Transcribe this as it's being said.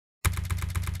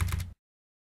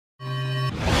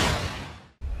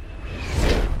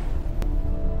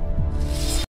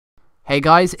Hey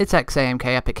guys, it's xAMK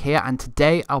Epic here, and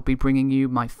today I'll be bringing you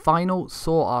my final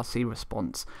Soar RC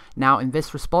response. Now in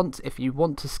this response, if you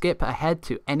want to skip ahead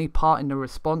to any part in the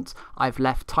response, I've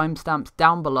left timestamps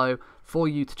down below for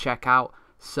you to check out,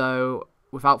 so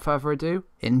without further ado,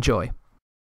 enjoy.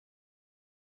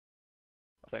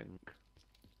 I think.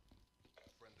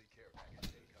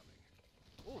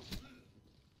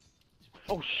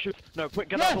 Oh shit! No, quick,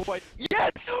 get out of the way!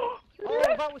 Yes!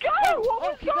 Let's go! What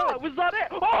was that? Was that it?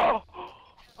 Oh!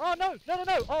 Oh no! No!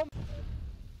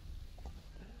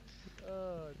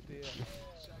 Oh dear.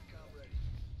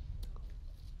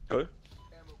 Go.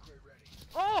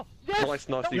 Oh! Yes!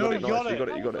 Nice, you got it.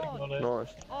 Nice.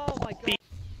 Oh my god.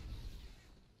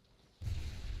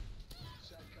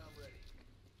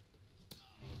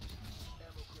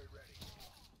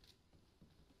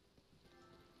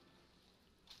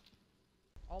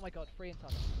 Oh my god, free and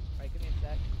tunnel. Right, give me a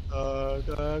sec.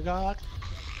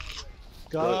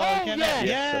 Go, Oh, get yes! it!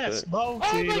 Yes! Multi,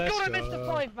 Oh my let's god, I go. missed the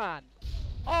 5-man!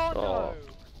 Oh no! Oh.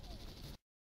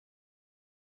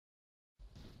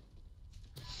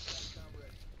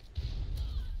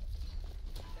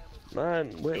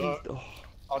 Man, where is... Oh,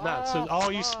 Oh, Nats,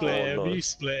 you split him, Oh, no. you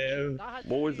split him.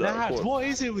 what was that? Nats, what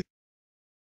is it with...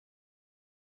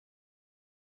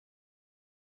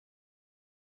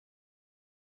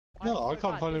 No, I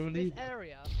can't find him this either.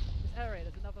 area,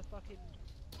 there's another fucking...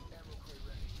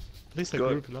 At least they're Go.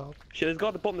 grouping up. Shit, there's a guy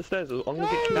at the bottom of the stairs. I'm gonna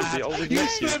get killed. Nats, I'll you ignite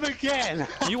split him again!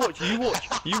 You watch.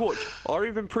 I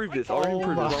already improved this. I'm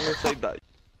gonna save that.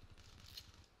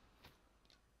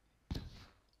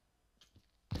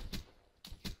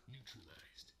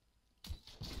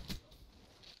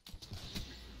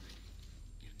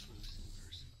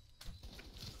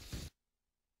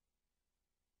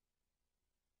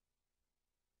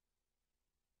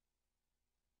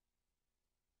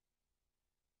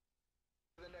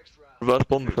 Reverse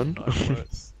bomb defend.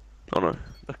 Oh no.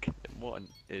 Look at him, what an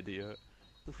idiot.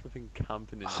 Just flipping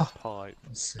camping in his pipe.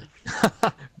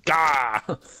 Gah!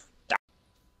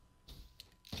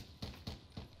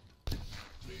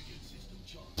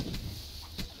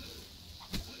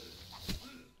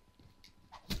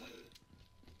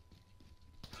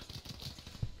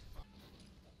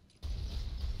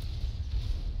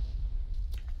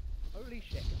 Holy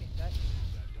shit, give me a sec.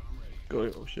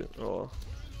 Go. Oh shit. Oh.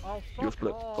 Oh You fuck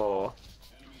split. off. Oh.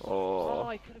 Oh, Oh.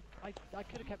 I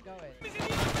could've kept going.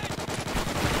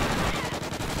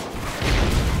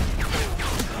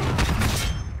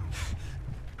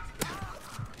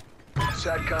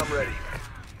 SATCOM ready.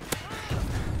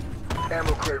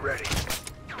 Ammo crate ready.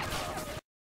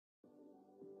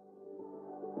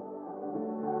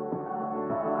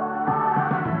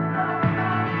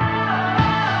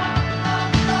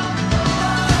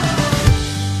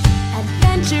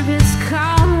 Adventure is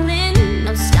calling,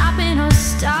 no stopping or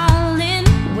stalling.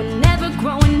 We're never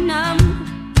growing up,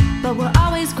 but we're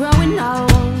always growing old.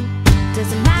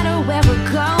 Doesn't matter where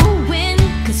we're going,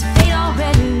 cause fate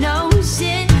already knows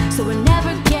it. So we're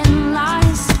never getting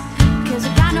lost, cause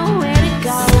we got nowhere to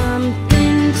go.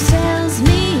 Something tells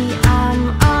me I'm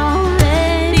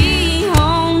already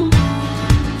home.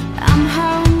 I'm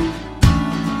home.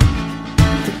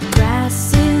 The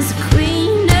grass is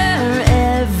greener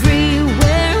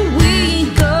everywhere we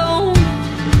go.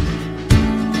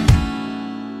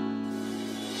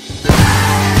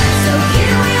 So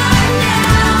here we are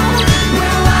now.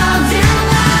 We're wild and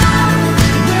loud.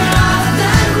 We're off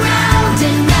the ground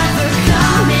and never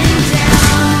coming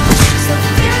down. So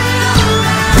feel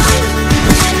around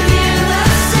and hear the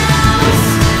sounds.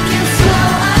 Can't slow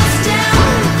us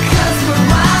down, cause we're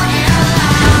wild and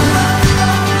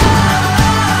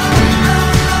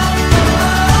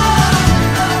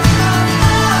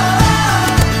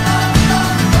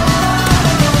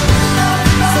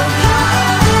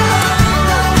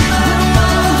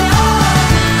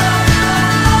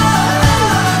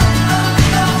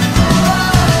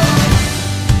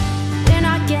We're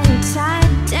not getting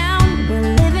tied down. We're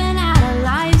living out our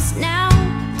lives now,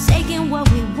 taking what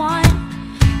we want,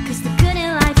 cause the good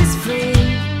in life is free.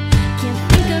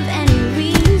 Can't think of any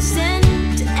reason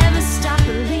to ever stop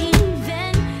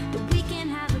believing that we can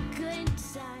have a good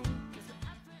time.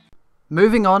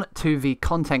 Moving on to the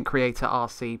content creator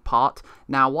RC part.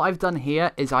 Now what I've done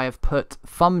here is I have put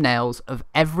thumbnails of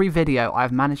every video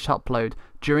I've managed to upload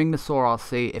during the Soar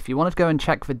RC. If you want to go and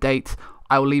check the dates,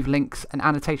 I will leave links and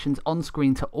annotations on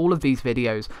screen to all of these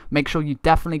videos. Make sure you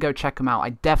definitely go check them out.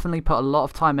 I definitely put a lot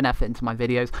of time and effort into my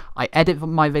videos. I edit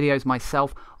my videos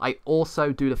myself. I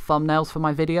also do the thumbnails for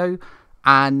my video.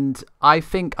 and I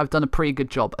think I've done a pretty good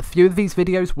job. A few of these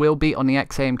videos will be on the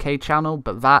xAMK channel,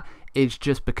 but that is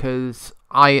just because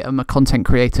I am a content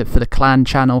creator for the clan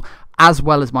channel, as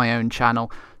well as my own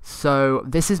channel. So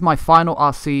this is my final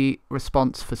RC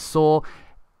response for Soar.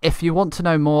 If you want to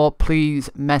know more, please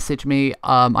message me.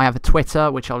 I have a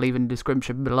Twitter, which I'll leave in the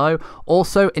description below.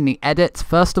 Also, in the edits,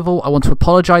 first of all, I want to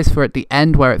apologise for at the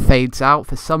end where it fades out.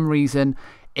 For some reason,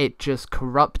 it just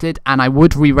corrupted, and I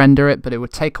would re-render it, but it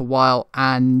would take a while,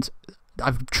 and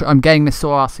I'm getting the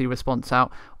Soar RC response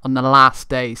out on the last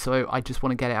day, so I just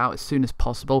want to get it out as soon as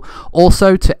possible.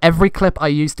 Also, to every clip I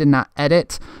used in that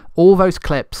edit, all those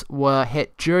clips were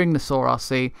hit during the Soar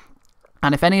RC.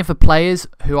 And if any of the players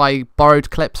who I borrowed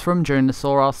clips from during the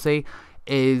Soar RC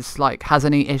has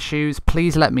any issues,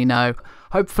 please let me know.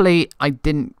 Hopefully I'm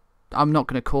not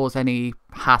going to cause any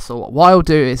hassle. What I'll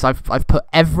do is I've put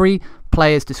every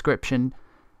player's description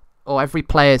or every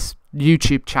player's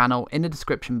YouTube channel in the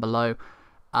description below,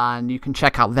 and you can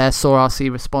check out their Soar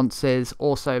RC responses.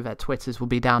 Also, their Twitters will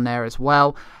be down there as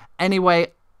well. Anyway,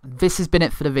 this has been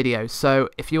it for the video. So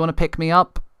if you want to pick me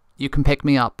up, you can pick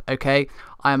me up, okay?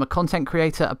 I am a content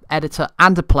creator, an editor,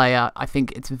 and a player. I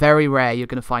think it's very rare you're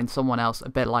going to find someone else a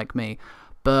bit like me.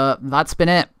 But that's been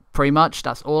it, pretty much.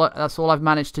 That's all I've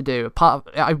managed to do.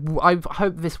 I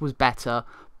hope this was better,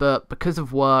 but because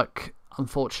of work,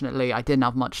 unfortunately, I didn't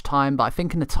have much time. But I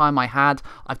think in the time I had,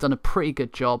 I've done a pretty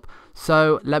good job.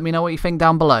 So let me know what you think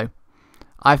down below.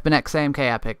 I've been xAMK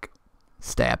Epic.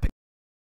 Stay epic.